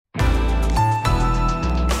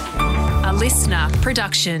listener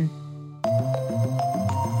production.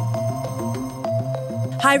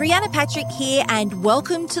 Hi, Rihanna Patrick here, and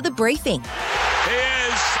welcome to The Briefing. Argentina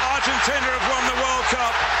have won the World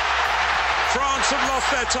Cup. France have lost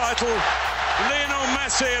their title. Lionel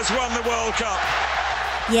Messi has won the World Cup.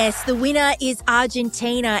 Yes, the winner is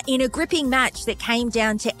Argentina in a gripping match that came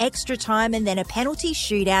down to extra time and then a penalty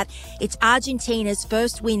shootout. It's Argentina's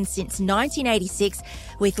first win since 1986,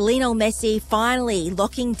 with Lionel Messi finally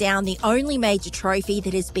locking down the only major trophy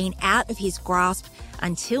that has been out of his grasp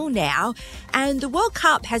until now. And the World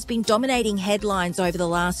Cup has been dominating headlines over the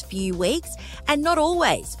last few weeks, and not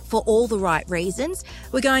always for all the right reasons.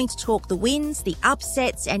 We're going to talk the wins, the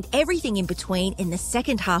upsets, and everything in between in the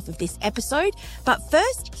second half of this episode. But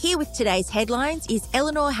first, here with today's headlines is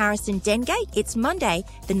Eleanor Harrison Dengate. It's Monday,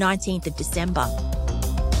 the 19th of December.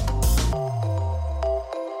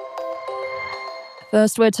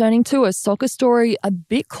 First, we're turning to a soccer story a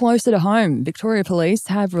bit closer to home. Victoria Police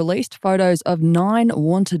have released photos of 9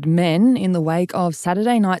 wanted men in the wake of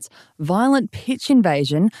Saturday night's violent pitch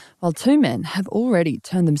invasion, while 2 men have already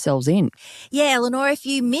turned themselves in. Yeah, Eleanor, if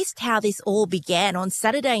you missed how this all began, on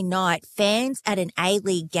Saturday night, fans at an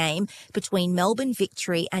A-League game between Melbourne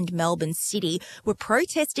Victory and Melbourne City were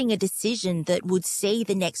protesting a decision that would see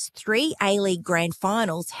the next 3 A-League grand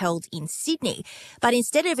finals held in Sydney. But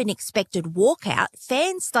instead of an expected walkout,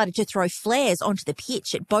 fans started to throw flares onto the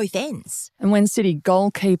pitch at both ends. And when City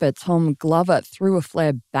goalkeeper Tom Glover threw a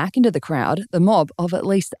flare back into the crowd, the mob of at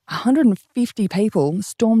least 150 people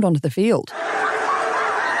stormed onto the field. The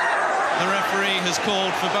referee has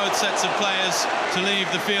called for both sets of players to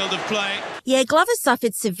leave the field of play. Yeah, Glover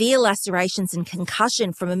suffered severe lacerations and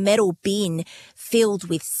concussion from a metal bin filled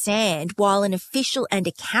with sand, while an official and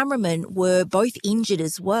a cameraman were both injured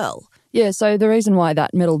as well. Yeah, so the reason why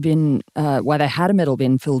that metal bin, why they had a metal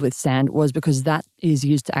bin filled with sand was because that is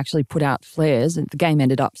used to actually put out flares, and the game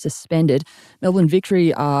ended up suspended. Melbourne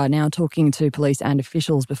Victory are now talking to police and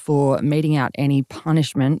officials before meting out any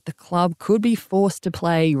punishment. The club could be forced to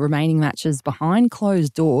play remaining matches behind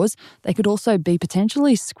closed doors. They could also be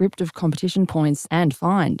potentially stripped of competition points and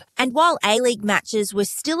fined. And while A-League matches were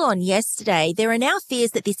still on yesterday, there are now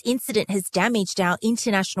fears that this incident has damaged our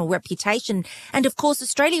international reputation. And of course,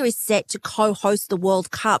 Australia is set to co-host the World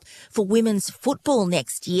Cup for women's football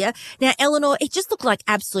next year. Now, Eleanor, it just looked like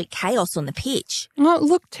absolute chaos on the pitch. Oh, it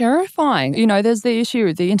looked terrifying. You know, there's the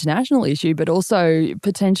issue, the international issue, but also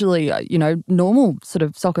potentially, normal sort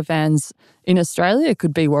of soccer fans in Australia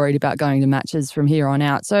could be worried about going to matches from here on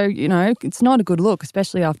out. So, it's not a good look,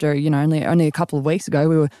 especially after, only a couple of weeks ago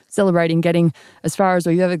we were celebrating getting as far as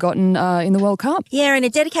we've ever gotten in the World Cup. Yeah, and a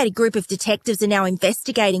dedicated group of detectives are now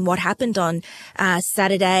investigating what happened on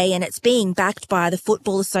Saturday, and it's being backed by the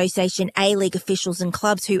Football Association, A-League officials and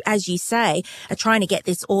clubs who, as you say, are trying to get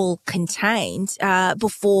this all contained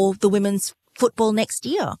before the women's football next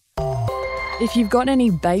year. If you've got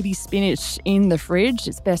any baby spinach in the fridge,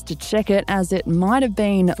 it's best to check it, as it might have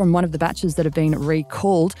been from one of the batches that have been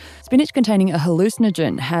recalled. Spinach containing a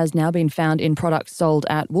hallucinogen has now been found in products sold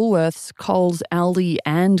at Woolworths, Coles, Aldi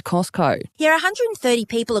and Costco. Yeah, 130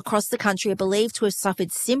 people across the country are believed to have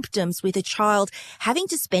suffered symptoms, with a child having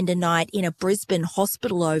to spend a night in a Brisbane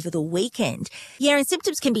hospital over the weekend. Yeah, and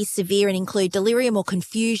symptoms can be severe and include delirium or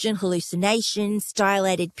confusion, hallucinations,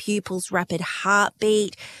 dilated pupils, rapid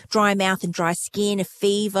heartbeat, dry mouth and dry skin, a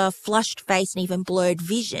fever, flushed face and even blurred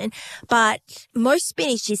vision. But most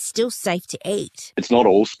spinach is still safe to eat. It's not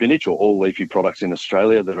all spinach or all leafy products in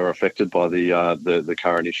Australia that are affected by the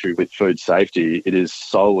current issue with food safety. It is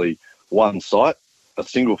solely one site, a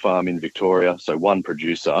single farm in Victoria, so one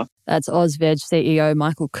producer. That's AusVeg CEO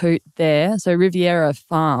Michael Coote there. So Riviera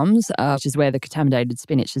Farms, which is where the contaminated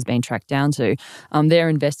spinach has been tracked down to, they're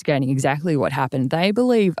investigating exactly what happened. They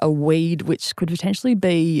believe a weed, which could potentially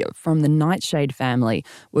be from the nightshade family,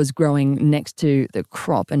 was growing next to the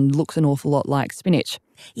crop and looks an awful lot like spinach.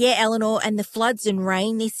 Yeah, Eleanor, and the floods and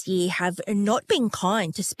rain this year have not been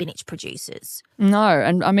kind to spinach producers. No,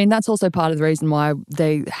 and I mean, that's also part of the reason why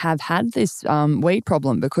they have had this weed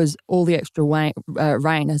problem, because all the extra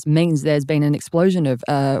rain means there's been an explosion of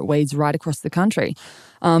weeds right across the country.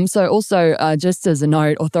 So also, just as a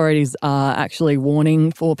note, authorities are actually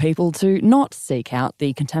warning for people to not seek out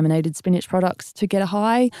the contaminated spinach products to get a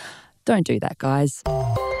high. Don't do that, guys.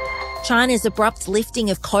 China's abrupt lifting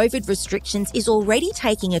of COVID restrictions is already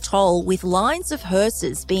taking a toll, with lines of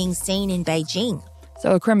hearses being seen in Beijing.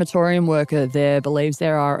 So a crematorium worker there believes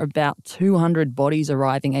there are about 200 bodies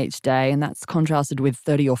arriving each day, and that's contrasted with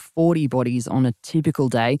 30 or 40 bodies on a typical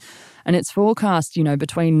day. And it's forecast,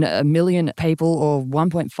 between 1 million people or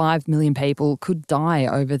 1.5 million people could die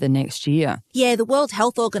over the next year. Yeah, the World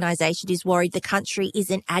Health Organization is worried the country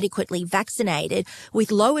isn't adequately vaccinated, with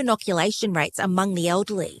low inoculation rates among the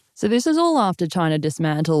elderly. So this is all after China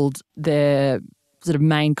dismantled their sort of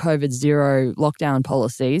main COVID-0 lockdown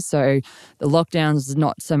policies. So the lockdowns is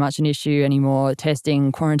not so much an issue anymore.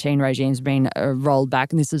 Testing, quarantine regimes have been rolled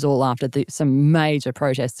back. And this is all after some major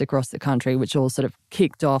protests across the country, which all sort of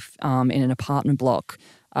kicked off in an apartment block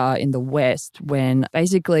in the West, when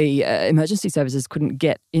basically emergency services couldn't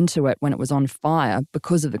get into it when it was on fire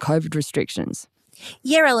because of the COVID restrictions.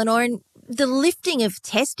 Yeah, Eleanor, and the lifting of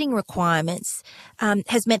testing requirements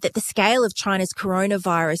has meant that the scale of China's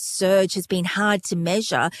coronavirus surge has been hard to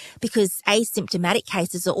measure because asymptomatic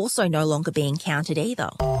cases are also no longer being counted either.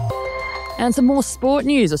 And some more sport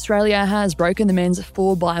news. Australia has broken the men's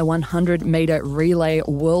 4x100 metre relay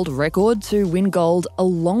world record to win gold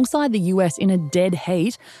alongside the US in a dead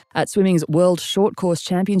heat at swimming's World Short Course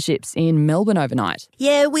Championships in Melbourne overnight.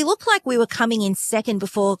 Yeah, we looked like we were coming in second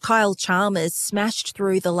before Kyle Chalmers smashed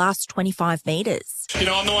through the last 25 metres.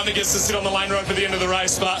 I'm the one that gets to sit on the lane rope at the end of the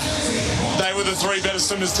race, but they were the three better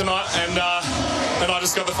swimmers tonight, and I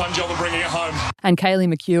just got the fun job of bringing it home. And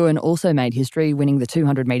Kaylee McEwen also made history, winning the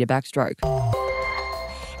 200 metre backstroke.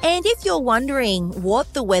 And if you're wondering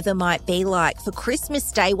what the weather might be like for Christmas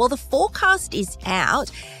Day, well, the forecast is out.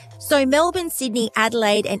 So Melbourne, Sydney,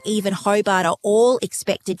 Adelaide and even Hobart are all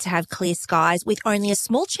expected to have clear skies with only a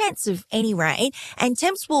small chance of any rain, and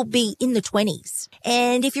temps will be in the 20s.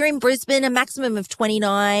 And if you're in Brisbane, a maximum of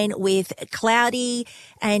 29 with cloudy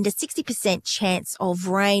and a 60% chance of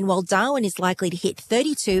rain, while Darwin is likely to hit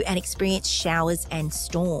 32 and experience showers and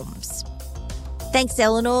storms. Thanks,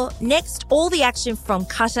 Eleanor. Next, all the action from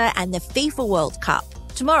Qatar and the FIFA World Cup.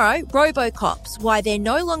 Tomorrow, Robocops, why they're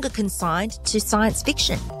no longer consigned to science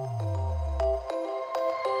fiction.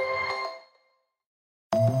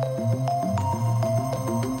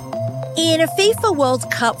 In a FIFA World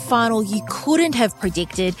Cup final you couldn't have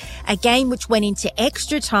predicted, a game which went into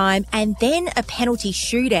extra time and then a penalty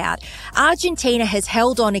shootout, Argentina has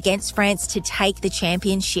held on against France to take the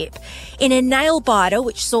championship. In a nail-biter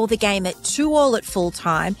which saw the game at 2-2 at full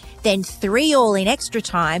time, then 3-3 in extra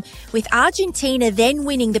time, with Argentina then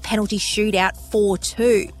winning the penalty shootout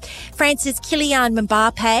 4-2. France's Kylian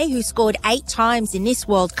Mbappe, who scored 8 times in this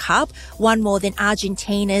World Cup, one more than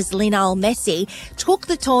Argentina's Lionel Messi, took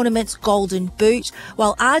the tournament's Golden Boot,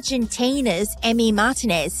 while Argentina's Emi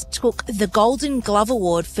Martinez took the Golden Glove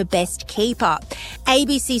Award for Best Keeper.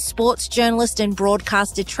 ABC sports journalist and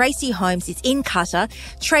broadcaster Tracy Holmes is in Qatar.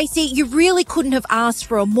 Tracy, you really couldn't have asked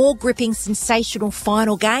for a more gripping, sensational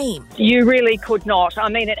final game. You really could not. I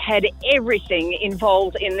mean, it had everything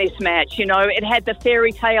involved in this match. It had the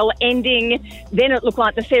fairy tale ending. Then it looked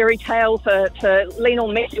like the fairy tale for Lionel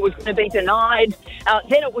Messi was going to be denied.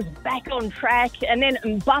 Then it was back on track. And then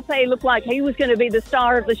Mbappe looked like he was going to be the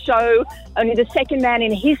star of the show, only the second man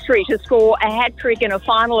in history to score a hat-trick in a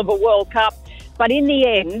final of a World Cup. But in the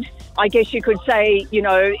end, I guess you could say,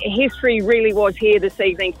 history really was here this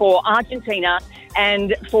evening for Argentina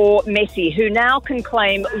and for Messi, who now can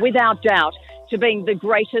claim without doubt to being the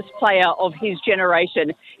greatest player of his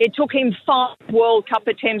generation. It took him 5 World Cup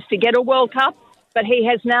attempts to get a World Cup, but he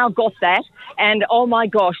has now got that. And oh my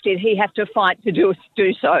gosh, did he have to fight to do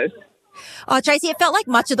so. Oh, Tracy, it felt like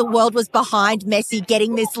much of the world was behind Messi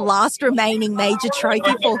getting this last remaining major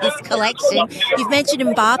trophy for his collection. You've mentioned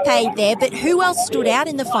Mbappe there, but who else stood out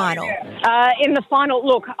in the final? In the final,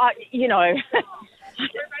 look,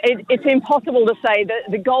 it's impossible to say.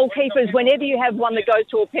 The goalkeepers, whenever you have one that goes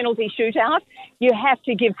to a penalty shootout, you have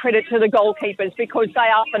to give credit to the goalkeepers because they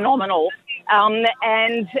are phenomenal.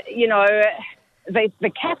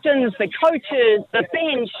 The captains, the coaches, the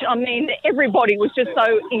bench, everybody was just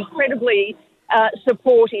so incredibly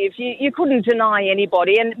supportive. You couldn't deny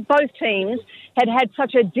anybody. And both teams had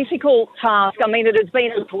such a difficult task. It has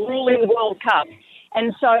been a grueling World Cup.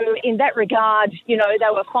 And so in that regard, they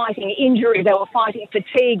were fighting injury, they were fighting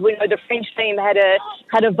fatigue. We know the French team had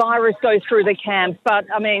a virus go through the camp. But,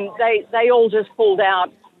 they all just pulled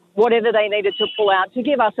out whatever they needed to pull out to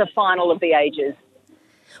give us a final of the ages.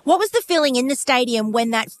 What was the feeling in the stadium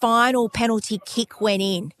when that final penalty kick went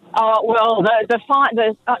in?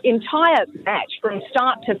 The entire match from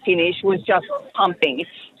start to finish was just pumping.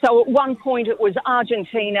 So at one point it was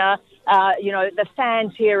Argentina. The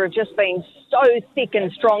fans here have just been so thick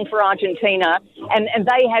and strong for Argentina. And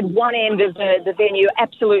they had one end of the venue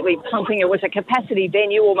absolutely pumping. It was a capacity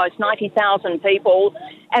venue, almost 90,000 people.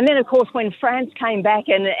 And then, of course, when France came back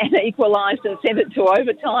and equalised and sent it to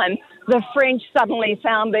overtime, the French suddenly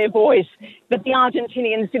found their voice. But the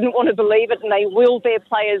Argentinians didn't want to believe it, and they willed their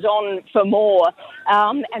players on for more.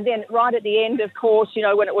 And then right at the end, of course, you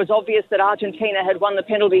know, when it was obvious that Argentina had won the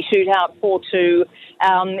penalty shootout 4-2,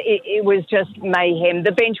 it was just mayhem.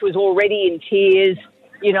 The bench was already in tears.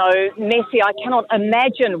 You know, Messi, I cannot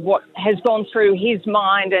imagine what has gone through his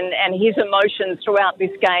mind and his emotions throughout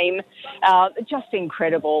this game. Just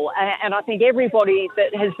incredible. And I think everybody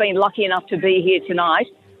that has been lucky enough to be here tonight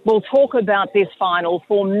will talk about this final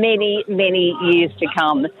for many, many years to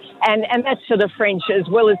come. And that's for the French as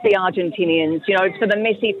well as the Argentinians. You know, it's for the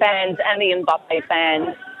Messi fans and the Mbappe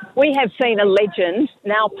fans. We have seen a legend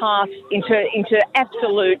now pass into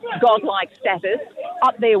absolute godlike status,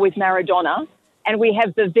 up there with Maradona. And we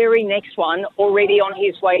have the very next one already on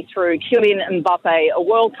his way through, Kylian Mbappe, a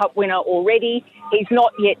World Cup winner already. He's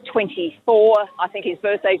not yet 24. I think his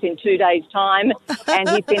birthday's in 2 days' time. And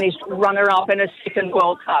he finished runner-up in a second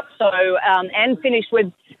World Cup. So, and finished with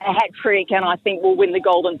a hat-trick, and I think will win the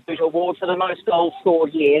Golden Boot Award for the most goals scored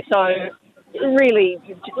here. So, really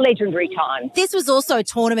legendary time. This was also a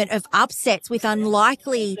tournament of upsets with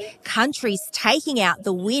unlikely countries taking out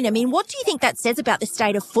the win. I mean, what do you think that says about the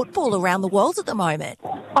state of football around the world at the moment?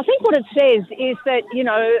 I think what it says is that, you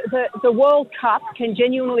know, the World Cup can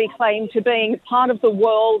genuinely claim to being part of the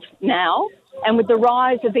world now. And with the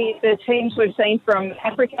rise of the teams we've seen from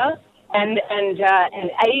Africa and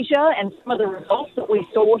Asia and some of the results that we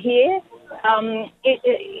saw here,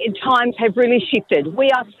 times have really shifted. We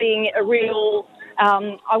are seeing a real,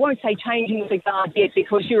 I won't say changing of the guard yet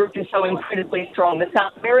because Europe is so incredibly strong. The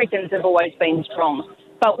South Americans have always been strong,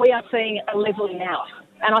 but we are seeing a levelling out.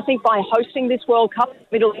 And I think by hosting this World Cup,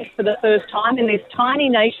 Middle East for the first time in this tiny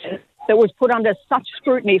nation that was put under such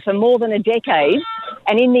scrutiny for more than a decade,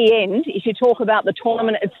 and in the end, if you talk about the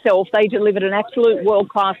tournament itself, they delivered an absolute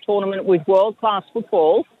world-class tournament with world-class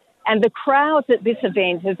football. And the crowds at this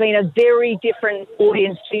event have been a very different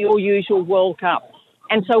audience to your usual World Cup.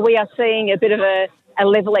 And so we are seeing a bit of a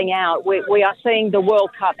levelling out. We are seeing the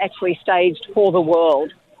World Cup actually staged for the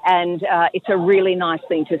world. And it's a really nice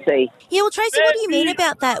thing to see. Yeah, well, Tracy, what do you mean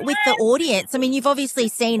about that with the audience? I mean, you've obviously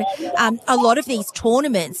seen a lot of these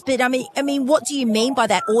tournaments, but I mean, what do you mean by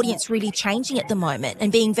that audience really changing at the moment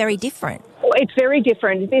and being very different? Well, it's very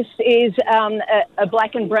different. This is a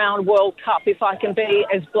black and brown World Cup, if I can be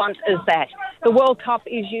as blunt as that. The World Cup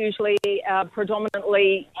is usually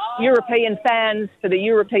predominantly European fans for the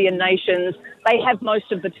European nations. They have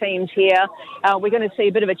most of the teams here. We're going to see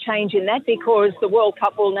a bit of a change in that because the World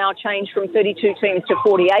Cup will now change from 32 teams to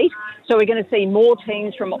 48. So we're going to see more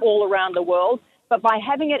teams from all around the world. But by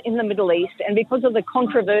having it in the Middle East and because of the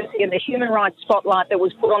controversy and the human rights spotlight that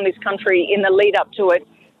was put on this country in the lead up to it,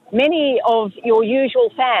 many of your usual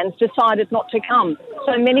fans decided not to come.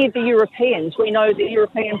 So many of the Europeans, we know the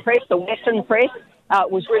European press, the Western press,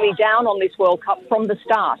 was really down on this World Cup from the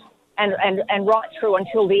start and right through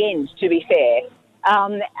until the end, to be fair.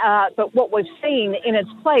 But what we've seen in its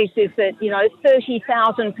place is that,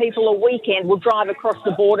 30,000 people a weekend will drive across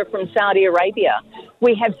the border from Saudi Arabia.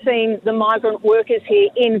 We have seen the migrant workers here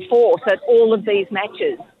in force at all of these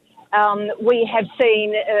matches. We have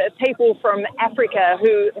seen people from Africa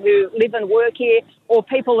who live and work here, or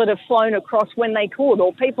people that have flown across when they could,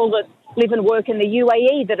 or people that live and work in the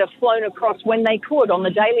UAE that have flown across when they could on the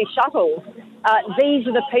daily shuttles. These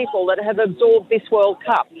are the people that have absorbed this World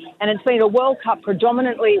Cup. And it's been a World Cup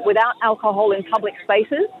predominantly without alcohol in public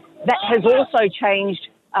spaces. That has also changed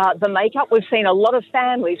the makeup. We've seen a lot of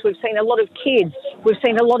families. We've seen a lot of kids. We've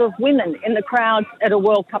seen a lot of women in the crowd at a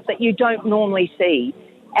World Cup that you don't normally see.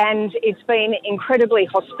 And it's been incredibly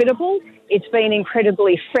hospitable. It's been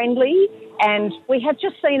incredibly friendly. And we have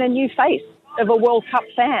just seen a new face of a World Cup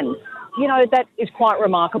fan. That is quite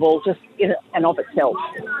remarkable just in and of itself.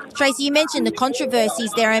 Tracy, you mentioned the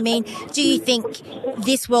controversies there. I mean, do you think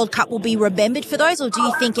this World Cup will be remembered for those, or do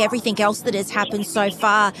you think everything else that has happened so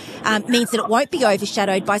far means that it won't be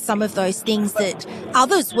overshadowed by some of those things that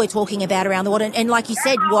others were talking about around the world? And like you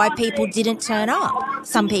said, why people didn't turn up,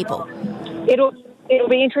 some people. It'll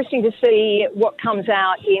be interesting to see what comes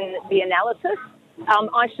out in the analysis.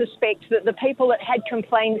 I suspect that the people that had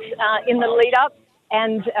complaints in the lead-up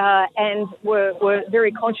and were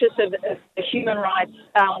very conscious of the human rights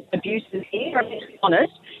abuses here, to be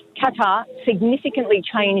honest, Qatar significantly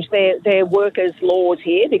changed their workers' laws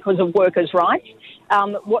here because of workers' rights.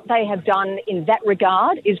 What they have done in that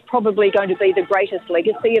regard is probably going to be the greatest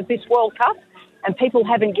legacy of this World Cup. and people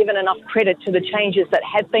haven't given enough credit to the changes that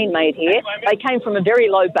have been made here. They came from a very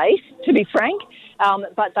low base, to be frank,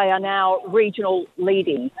 but they are now regional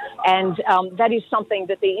leading. And that is something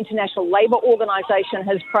that the International Labour Organisation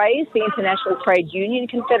has praised, the International Trade Union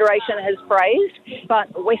Confederation has praised, but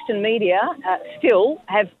Western media still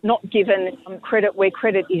have not given credit where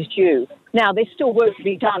credit is due. Now, there's still work to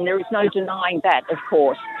be done. There is no denying that, of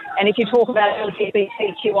course. And if you talk about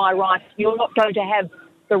LGBTQI rights, you're not going to have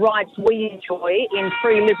the rights we enjoy in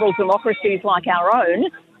free liberal democracies like our own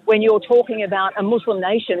when you're talking about a Muslim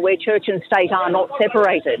nation where church and state are not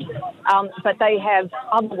separated. But they have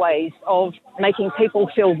other ways of making people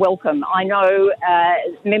feel welcome. I know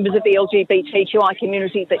members of the LGBTQI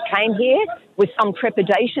community that came here with some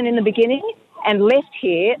trepidation in the beginning and left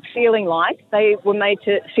here feeling like they were made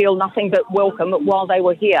to feel nothing but welcome while they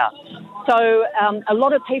were here. So a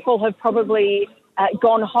lot of people have probably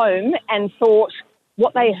gone home and thought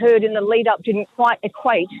what they heard in the lead-up didn't quite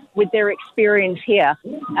equate with their experience here.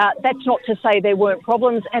 That's not to say there weren't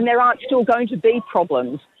problems, and there aren't still going to be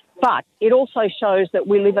problems. But it also shows that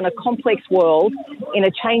we live in a complex world, in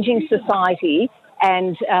a changing society,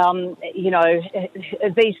 and,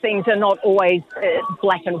 these things are not always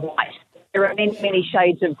black and white. There are many, many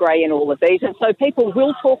shades of grey in all of these. And so people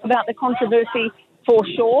will talk about the controversy for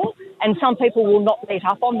sure, and some people will not let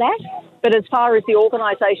up on that. But as far as the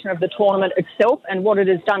organisation of the tournament itself and what it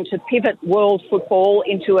has done to pivot world football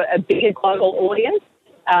into a bigger global audience,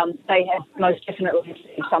 they have most definitely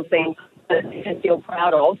achieved something that they can feel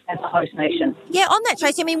proud of as a host nation. Yeah, on that,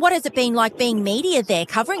 Tracy, I mean, what has it been like being media there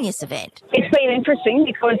covering this event? It's been interesting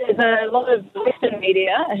because there's a lot of Western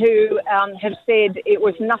media who have said it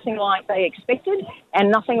was nothing like they expected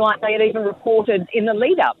and nothing like they had even reported in the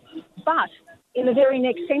lead-up. But in the very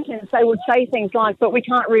next sentence, they would say things like, but we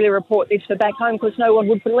can't really report this for back home because no one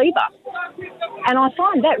would believe us. And I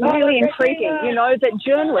find that really intriguing, that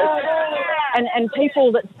journalists and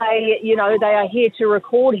people that say, they are here to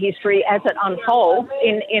record history as it unfolds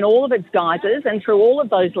in all of its guises and through all of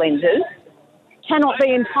those lenses, cannot be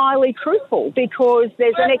entirely truthful because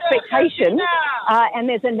there's an expectation and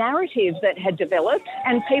there's a narrative that had developed,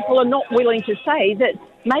 and people are not willing to say that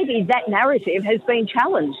maybe that narrative has been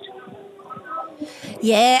challenged.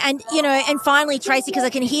 Yeah, and, and finally, Tracy, because I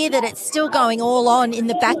can hear that it's still going all on in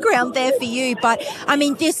the background there for you, but, I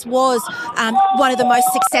mean, this was one of the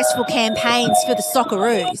most successful campaigns for the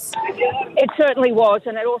Socceroos. It certainly was,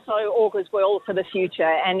 and it also augurs well for the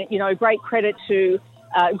future. And, great credit to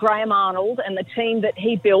Graham Arnold and the team that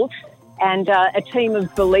he built, and a team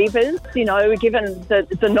of believers, given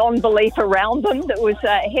the non-belief around them that was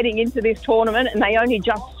heading into this tournament, and they only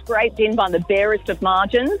just scraped in by the barest of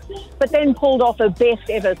margins, but then pulled off a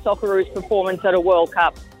best-ever Socceroos performance at a World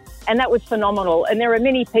Cup. And that was phenomenal. And there are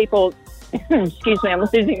many people, excuse me, I'm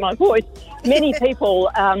losing my voice, many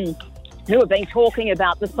people who have been talking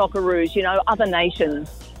about the Socceroos, other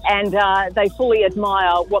nations, and they fully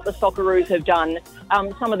admire what the Socceroos have done.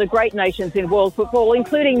 Some of the great nations in world football,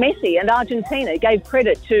 including Messi and Argentina, gave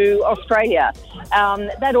credit to Australia.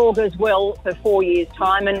 That augurs well for 4 years'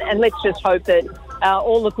 time, and let's just hope that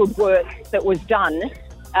all the good work that was done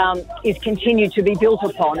is continued to be built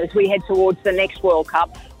upon as we head towards the next World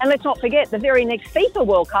Cup. And let's not forget, the very next FIFA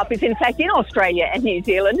World Cup is in fact in Australia and New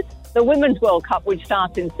Zealand, the Women's World Cup, which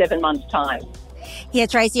starts in 7 months' time. Yeah,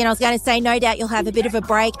 Tracy, and I was going to say, no doubt you'll have a bit of a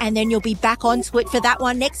break and then you'll be back onto it for that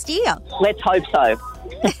one next year. Let's hope so.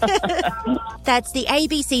 That's the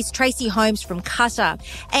ABC's Tracy Holmes from Qatar.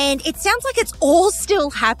 And it sounds like it's all still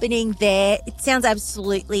happening there. It sounds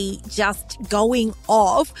absolutely just going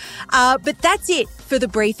off. But that's it for the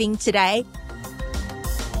briefing today.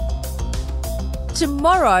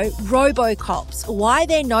 Tomorrow, Robocops, why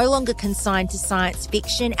they're no longer consigned to science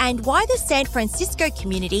fiction and why the San Francisco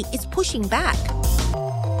community is pushing back.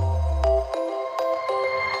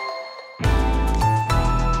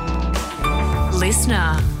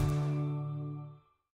 Listener.